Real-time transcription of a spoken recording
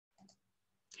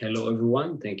Hello,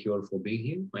 everyone. Thank you all for being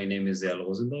here. My name is Eyal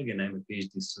Rosenberg, and I'm a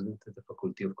PhD student at the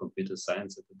Faculty of Computer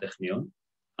Science at the Technion,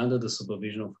 under the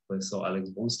supervision of Professor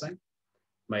Alex Bronstein.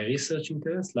 My research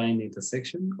interests lie in the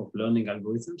intersection of learning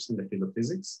algorithms in the field of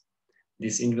physics.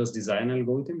 This inverse design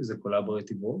algorithm is a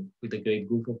collaborative work with a great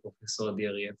group of Professor Adi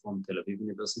Arieh from Tel Aviv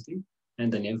University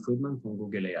and Daniel Friedman from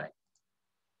Google AI.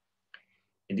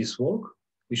 In this work,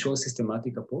 we show a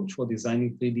systematic approach for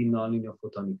designing 3D nonlinear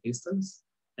photonic crystals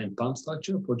and pump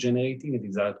structure for generating a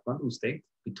desired quantum state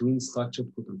between structured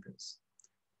photon pairs.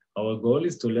 Our goal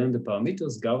is to learn the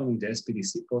parameters governing the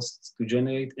SPDC process to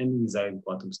generate any desired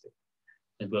quantum state.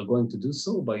 And we're going to do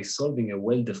so by solving a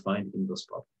well-defined inverse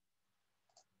problem.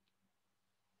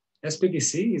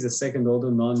 SPDC is a second-order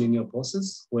nonlinear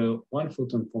process where one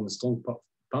photon from a strong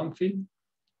pump field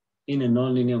in a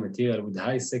nonlinear material with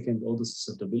high second-order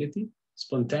susceptibility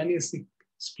spontaneously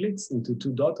splits into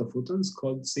two daughter photons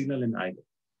called signal and idle.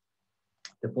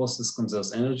 The process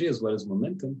conserves energy as well as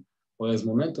momentum, whereas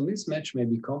momentum mismatch may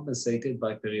be compensated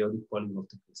by periodic polling of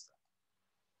the crystal.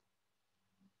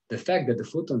 The fact that the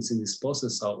photons in this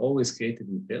process are always created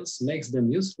in pairs makes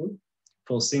them useful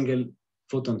for single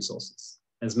photon sources,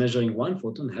 as measuring one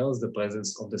photon heralds the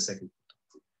presence of the second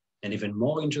photon. An even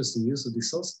more interesting use of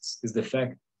these sources is the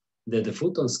fact that the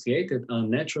photons created are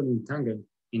naturally entangled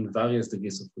in various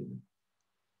degrees of freedom.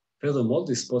 Furthermore,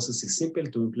 this process is simple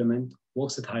to implement,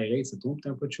 works at high rates at room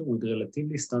temperature with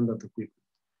relatively standard equipment,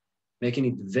 making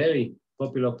it a very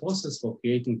popular process for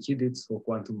creating qubits for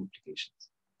quantum applications.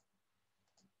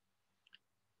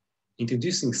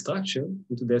 Introducing structure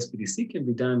into the SPDC can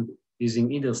be done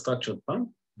using either structured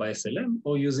pump by SLM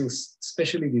or using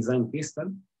specially designed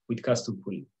crystal with custom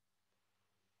pooling.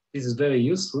 This is very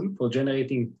useful for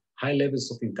generating high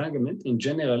levels of entanglement and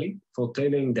generally for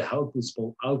tailoring the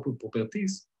output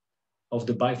properties of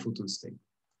the biphoton state,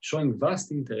 showing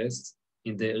vast interest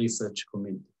in the research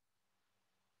community.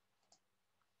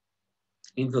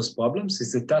 Inverse problems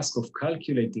is the task of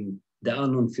calculating the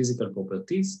unknown physical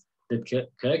properties that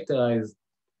characterize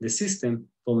the system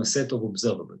from a set of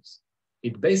observables.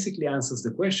 It basically answers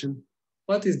the question,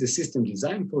 what is the system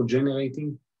designed for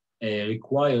generating a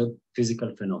required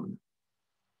physical phenomena?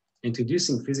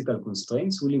 Introducing physical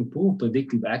constraints will improve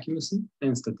predictive accuracy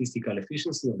and statistical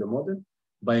efficiency of the model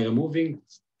by removing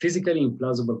physically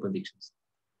implausible predictions.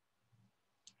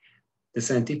 The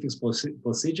scientific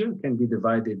procedure can be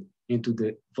divided into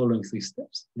the following three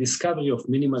steps: discovery of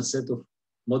minimal set of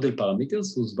model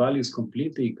parameters whose values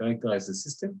completely characterize the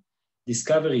system,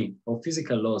 discovery of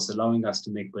physical laws allowing us to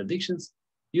make predictions,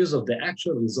 use of the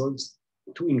actual results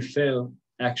to infer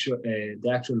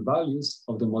the actual values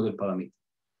of the model parameter.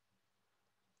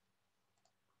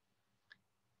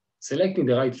 Selecting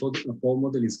the right form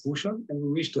model is crucial, and we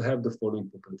wish to have the following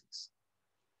properties.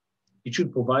 It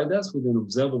should provide us with an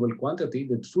observable quantity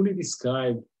that fully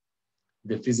describes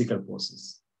the physical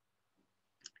process.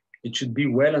 It should be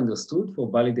well understood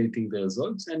for validating the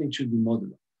results, and it should be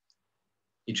modular.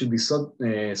 It should be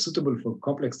suitable for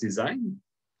complex design,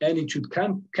 and it should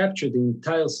capture the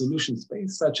entire solution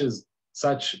space, such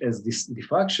as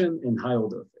diffraction and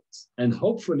high-order effects. And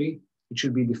hopefully, it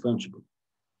should be differentiable.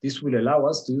 This will allow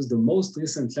us to use the most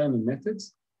recent learning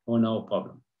methods on our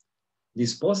problem.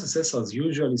 These processes are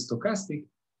usually stochastic,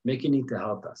 making it a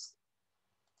hard task.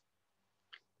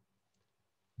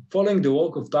 Following the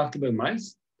work of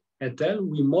Trachtenberg-Miles et al.,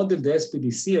 we modeled the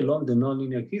SPDC along the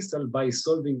nonlinear crystal by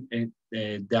solving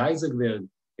the Heisenberg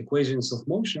equations of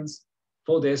motions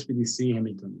for the SPDC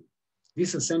Hamiltonian.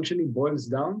 This essentially boils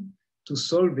down to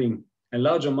solving a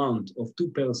large amount of two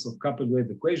pairs of coupled wave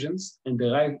equations and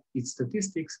derive its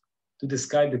statistics to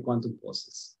describe the quantum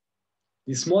process.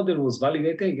 This model was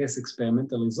validated against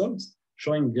experimental results,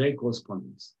 showing great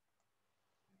correspondence.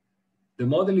 The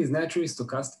model is naturally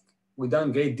stochastic. We've done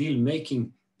a great deal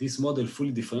making this model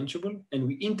fully differentiable, and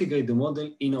we integrate the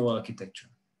model in our architecture.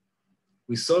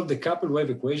 We solve the coupled wave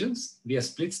equations via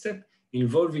split step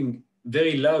involving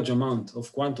very large amount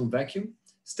of quantum vacuum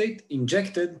state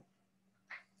injected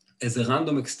as a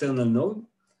random external node,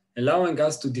 allowing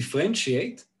us to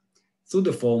differentiate through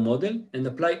the form model and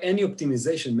apply any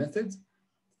optimization methods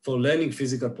for learning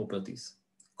physical properties,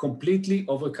 completely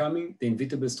overcoming the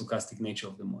inevitable stochastic nature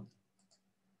of the model.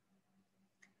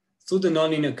 Through the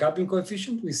nonlinear coupling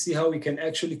coefficient, we see how we can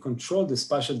actually control the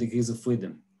spatial degrees of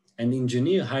freedom and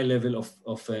engineer high level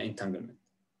of entanglement.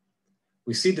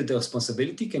 We see that the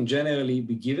responsibility can generally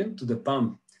be given to the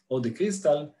pump or the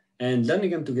crystal, and learning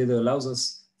them together allows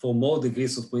us for more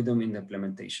degrees of freedom in the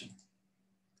implementation.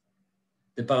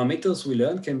 The parameters we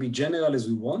learn can be general as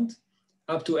we want,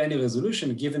 up to any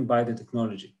resolution given by the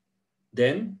technology.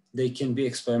 Then they can be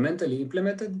experimentally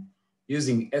implemented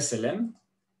using SLM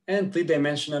and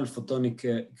three-dimensional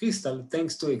photonic crystal,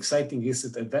 thanks to exciting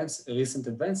recent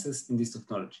advances in this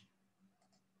technology.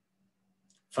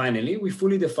 Finally, we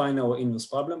fully define our inverse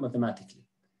problem mathematically.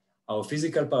 Our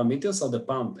physical parameters are the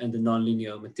pump and the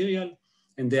nonlinear material,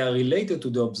 and they are related to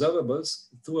the observables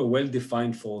through a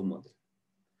well-defined forward model.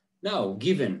 Now,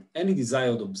 given any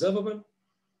desired observable,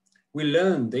 we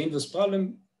learn the inverse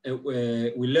problem,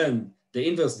 we learn the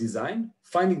inverse design,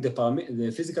 finding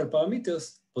the physical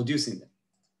parameters, producing them.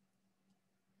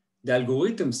 The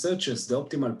algorithm searches the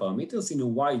optimal parameters in a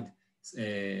wide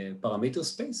parameter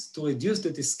space to reduce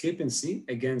the discrepancy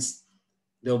against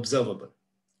the observable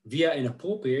via an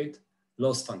appropriate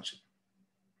loss function.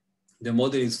 The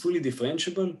model is fully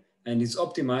differentiable and is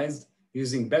optimized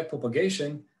using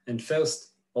backpropagation and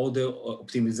first-order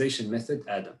optimization method,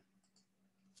 Adam.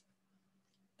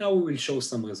 Now we will show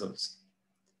some results.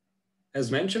 As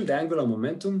mentioned, the angular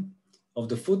momentum of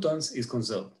the photons is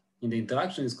conserved, and the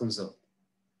interaction is conserved.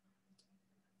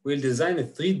 We'll design a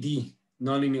 3D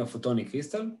nonlinear photonic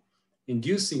crystal,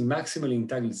 inducing maximally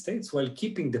entangled states while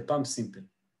keeping the pump simple.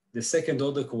 The second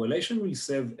order correlation will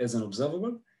serve as an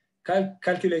observable,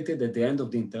 calculated at the end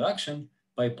of the interaction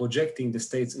by projecting the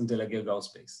states in the Laguerre-Gauss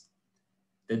space.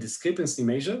 The discrepancy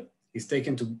measure is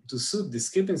taken to suit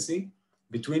discrepancy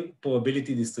between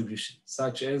probability distribution,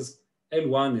 such as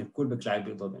L1 and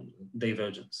Kullback-Leibler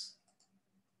divergence.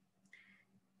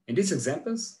 In these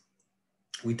examples,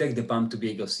 we take the pump to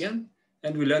be a Gaussian,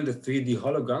 and we learn the 3D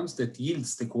holograms that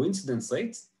yields the coincidence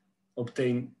rates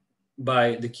obtained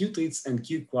by the Q-treats and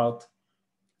Q-quart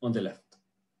on the left.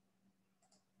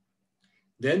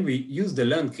 Then we use the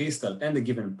learned crystal and the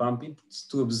given pump inputs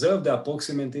to observe the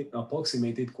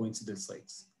approximated coincidence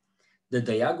rates. The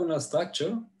diagonal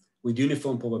structure with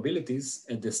uniform probabilities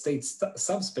at the state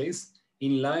subspace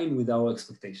in line with our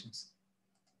expectations.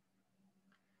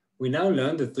 We now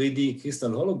learn the 3D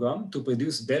crystal hologram to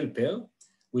produce Bell pair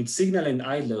with signal and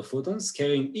idler photons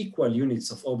carrying equal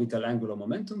units of orbital angular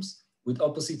momentums with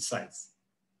opposite signs.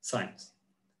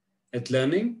 At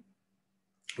learning,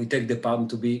 we take the pump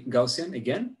to be Gaussian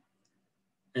again,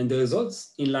 and the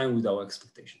results in line with our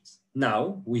expectations.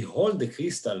 Now, we hold the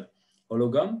crystal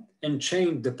hologram and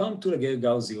change the pump to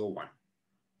Laguerre-Gauss 0,1.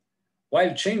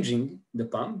 While changing the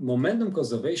pump, momentum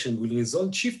conservation will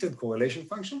result shifted correlation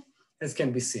function, as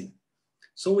can be seen.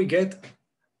 So we get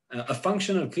a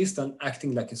functional crystal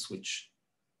acting like a switch,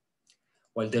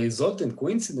 while the resultant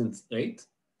coincidence rate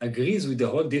agrees with the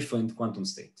whole different quantum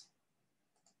state.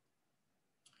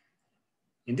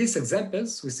 In these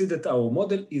examples, we see that our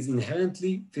model is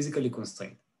inherently physically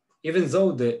constrained, even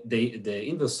though the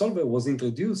inverse solver was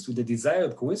introduced with the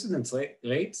desired coincidence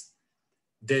rates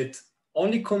that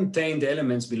only contain the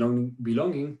elements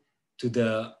belonging to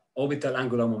the orbital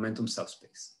angular momentum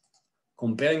subspace.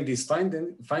 Comparing these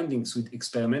findings with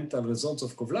experimental results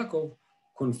of Kovlakov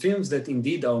confirms that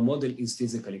indeed our model is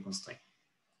physically constrained.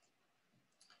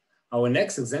 Our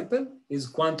next example is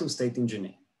quantum state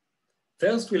engineering.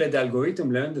 First, we let the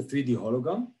algorithm learn the 3D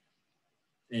hologram,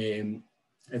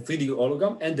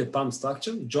 and the pump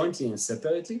structure jointly and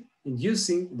separately,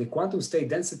 inducing the quantum state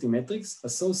density metrics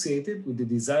associated with the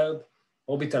desired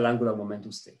orbital angular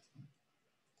momentum state.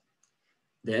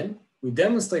 Then, we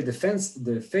demonstrate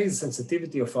the phase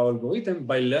sensitivity of our algorithm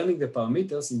by learning the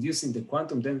parameters inducing the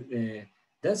quantum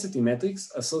density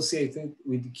metrics associated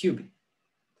with QB.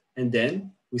 And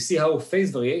then we see how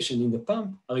phase variation in the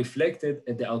pump are reflected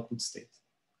at the output state.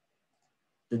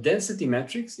 The density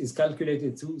matrix is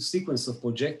calculated through a sequence of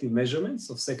projective measurements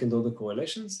of second order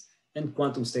correlations and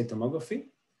quantum state tomography.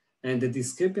 And the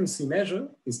discrepancy measure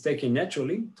is taken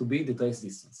naturally to be the trace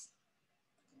distance.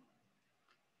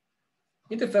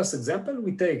 In the first example,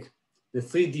 we take the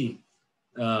 3D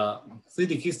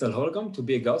crystal hologram to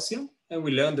be a Gaussian, and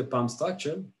we learn the pump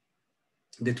structure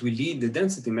that will lead the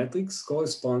density matrix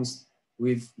corresponds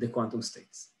with the quantum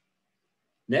states.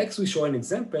 Next, we show an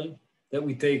example that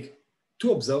we take two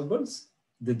observables,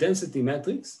 the density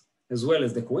matrix, as well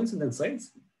as the coincidence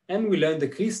rates, and we learn the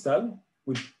crystal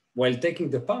while taking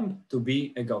the pump to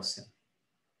be a Gaussian.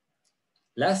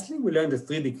 Lastly, we learn the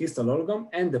 3D crystal hologram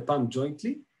and the pump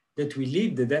jointly that we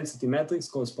lead the density matrix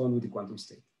correspond with the quantum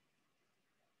state.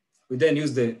 We then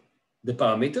use the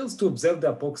parameters to observe the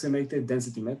approximated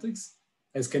density matrix,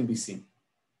 as can be seen.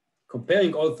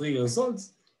 Comparing all three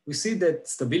results, we see that the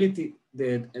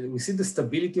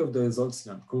stability of the results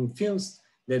learned confirms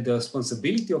that the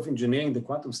responsibility of engineering the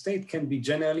quantum state can be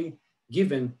generally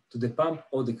given to the pump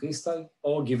or the crystal,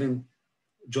 or given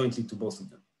jointly to both of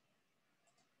them.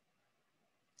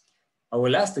 Our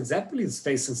last example is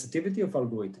phase sensitivity of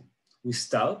algorithm. We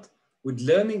start with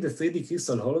learning the 3D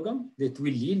crystal hologram that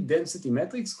will yield density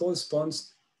matrix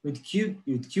corresponds with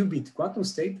qubit quantum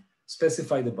state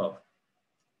specified above.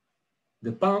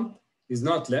 The pump is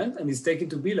not learned and is taken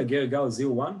to be Laguerre-Gauss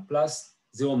 0,1 plus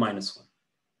 0 minus 1.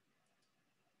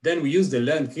 Then we use the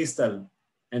learned crystal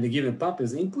and the given pump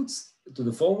as inputs to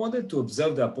the form model to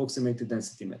observe the approximated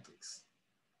density matrix.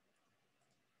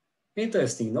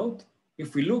 Interesting note,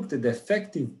 if we looked at the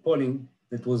effective polling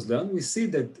that was learned, we see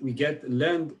that we get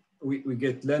learned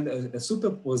a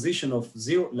superposition of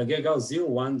Laguerre-Gauss 0,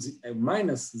 1,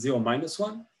 minus 0, minus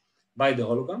 1 by the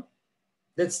hologram.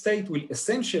 That state will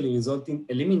essentially result in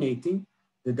eliminating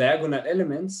the diagonal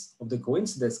elements of the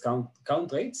coincidence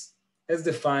count rates as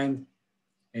defined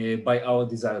by our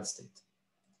desired state.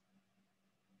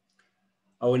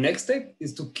 Our next step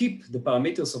is to keep the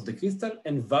parameters of the crystal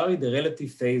and vary the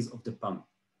relative phase of the pump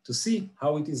to see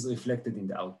how it is reflected in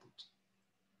the output.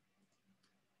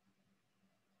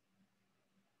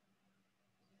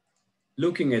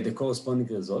 Looking at the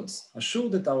corresponding results, assure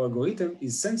that our algorithm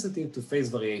is sensitive to phase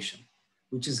variation,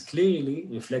 which is clearly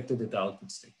reflected at the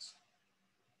output state.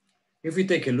 If we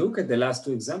take a look at the last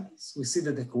two examples, we see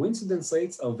that the coincidence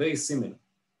rates are very similar,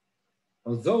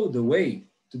 although the way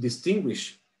to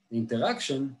distinguish the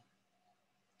interaction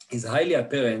is highly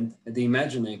apparent at the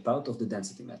imaginary part of the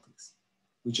density matrix,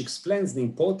 which explains the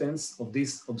importance of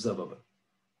this observable.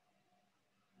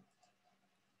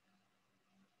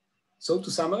 So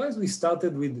to summarize, we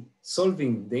started with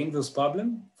solving the inverse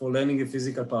problem for learning the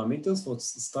physical parameters for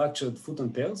structured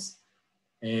photon pairs,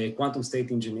 quantum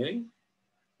state engineering.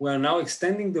 We are now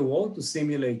extending the work to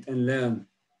simulate and learn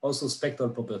also spectral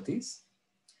properties.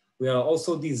 We are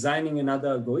also designing another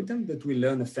algorithm that will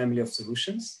learn a family of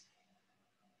solutions.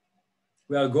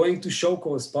 We are going to show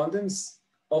correspondence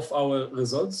of our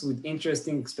results with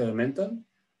interesting experimental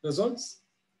results.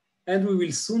 And we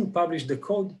will soon publish the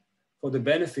code for the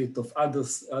benefit of other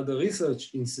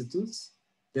research institutes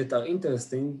that are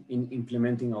interested in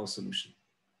implementing our solution.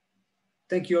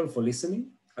 Thank you all for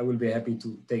listening. I will be happy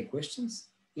to take questions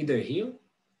either here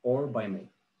or by mail.